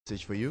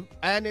message for you,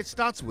 and it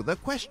starts with a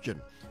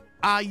question.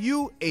 Are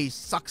you a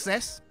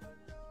success?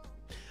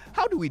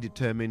 How do we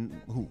determine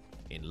who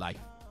in life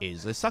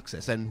is a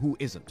success and who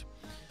isn't?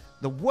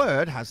 The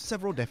word has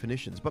several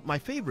definitions, but my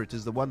favorite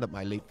is the one that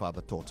my late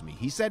father taught me.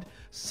 He said,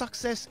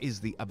 success is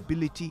the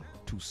ability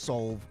to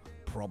solve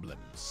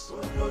problems.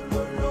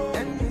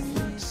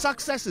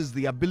 Success is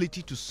the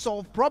ability to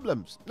solve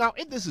problems. Now,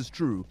 if this is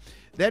true,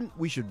 then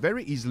we should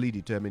very easily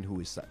determine who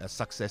is a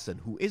success and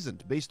who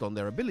isn't based on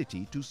their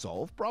ability to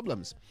solve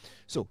problems.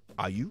 So,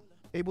 are you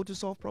able to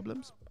solve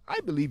problems? I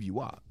believe you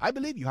are. I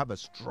believe you have a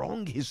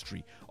strong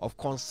history of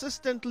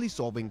consistently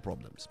solving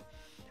problems.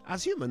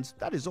 As humans,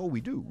 that is all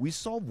we do. We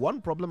solve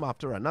one problem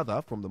after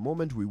another from the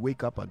moment we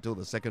wake up until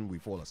the second we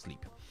fall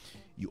asleep.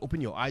 You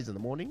open your eyes in the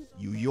morning,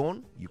 you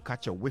yawn, you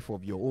catch a whiff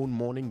of your own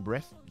morning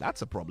breath.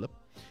 That's a problem.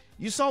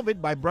 You solve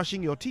it by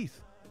brushing your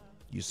teeth.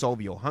 You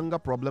solve your hunger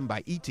problem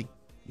by eating.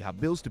 You have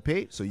bills to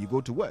pay, so you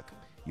go to work.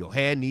 Your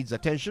hair needs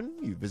attention,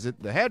 you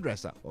visit the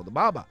hairdresser or the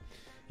barber.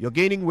 You're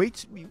gaining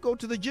weight, you go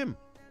to the gym.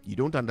 You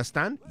don't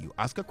understand, you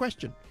ask a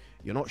question.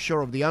 You're not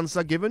sure of the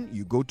answer given,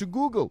 you go to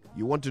Google.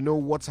 You want to know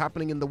what's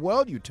happening in the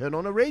world, you turn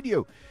on a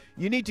radio.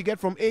 You need to get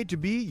from A to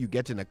B, you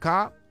get in a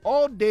car.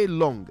 All day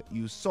long,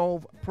 you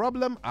solve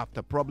problem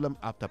after problem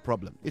after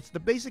problem. It's the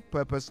basic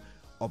purpose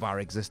of our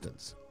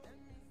existence.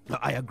 Now,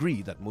 I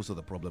agree that most of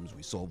the problems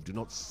we solve do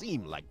not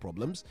seem like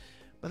problems,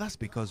 but that's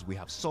because we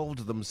have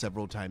solved them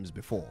several times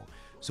before.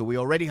 So we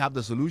already have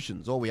the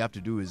solutions. All we have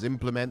to do is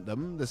implement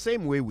them the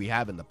same way we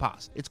have in the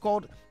past. It's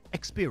called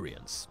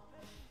experience.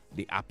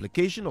 The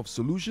application of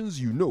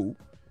solutions you know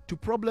to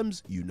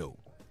problems you know.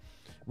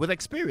 With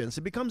experience,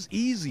 it becomes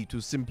easy to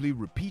simply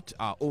repeat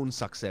our own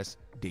success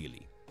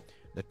daily.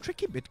 The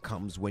tricky bit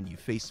comes when you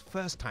face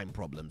first-time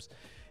problems.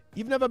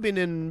 You've never been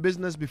in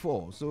business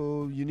before,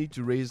 so you need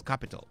to raise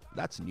capital.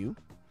 That's new.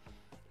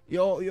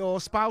 Your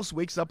spouse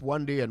wakes up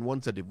one day and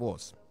wants a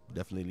divorce.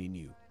 Definitely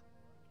new.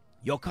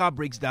 Your car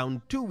breaks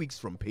down 2 weeks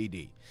from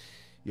payday.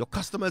 Your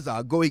customers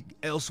are going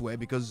elsewhere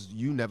because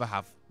you never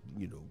have,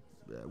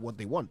 what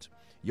they want.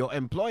 Your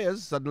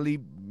employers suddenly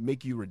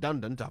make you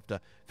redundant after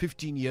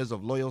 15 years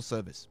of loyal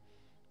service.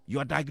 You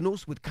are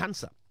diagnosed with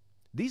cancer.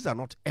 These are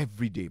not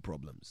everyday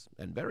problems,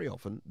 and very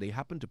often they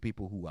happen to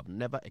people who have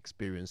never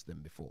experienced them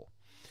before.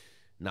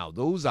 Now,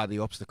 those are the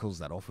obstacles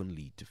that often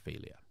lead to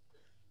failure.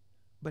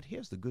 But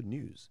here's the good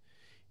news.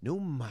 No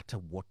matter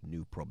what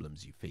new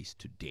problems you face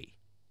today,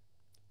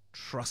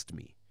 trust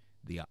me,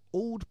 they are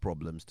old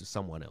problems to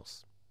someone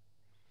else.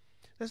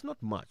 There's not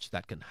much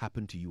that can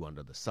happen to you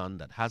under the sun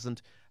that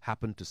hasn't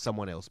happened to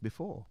someone else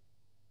before.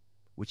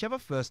 Whichever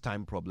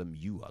first-time problem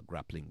you are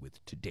grappling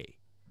with today,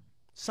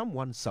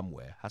 someone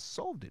somewhere has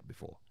solved it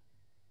before.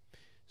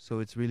 So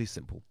it's really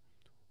simple.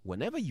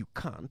 Whenever you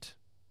can't,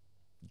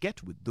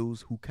 get with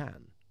those who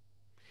can.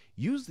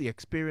 Use the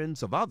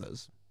experience of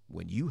others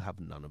when you have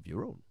none of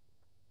your own.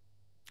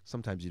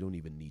 Sometimes you don't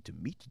even need to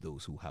meet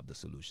those who have the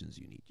solutions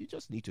you need. You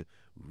just need to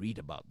read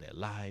about their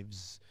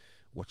lives,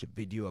 watch a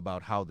video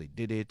about how they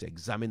did it,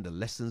 examine the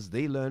lessons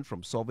they learned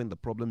from solving the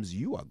problems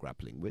you are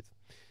grappling with.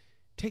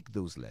 Take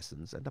those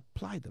lessons and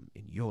apply them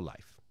in your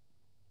life.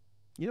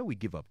 We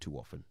give up too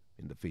often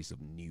in the face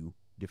of new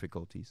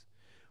difficulties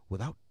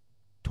without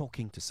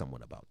talking to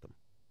someone about them.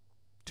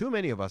 Too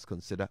many of us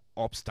consider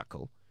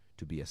obstacle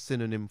to be a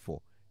synonym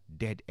for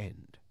dead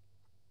end.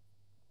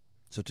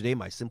 So today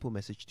my simple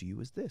message to you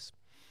is this.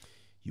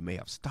 You may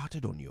have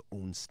started on your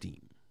own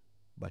steam,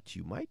 but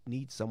you might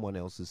need someone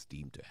else's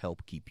steam to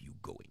help keep you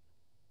going.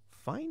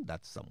 Find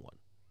that someone.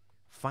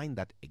 Find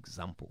that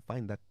example.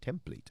 Find that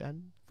template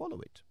and follow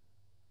it.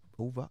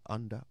 Over,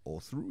 under, or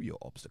through your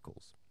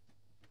obstacles.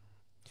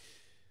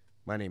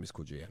 My name is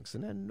Kojo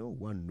Yankson, and no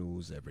one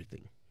knows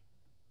everything.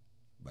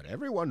 But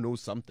everyone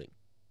knows something.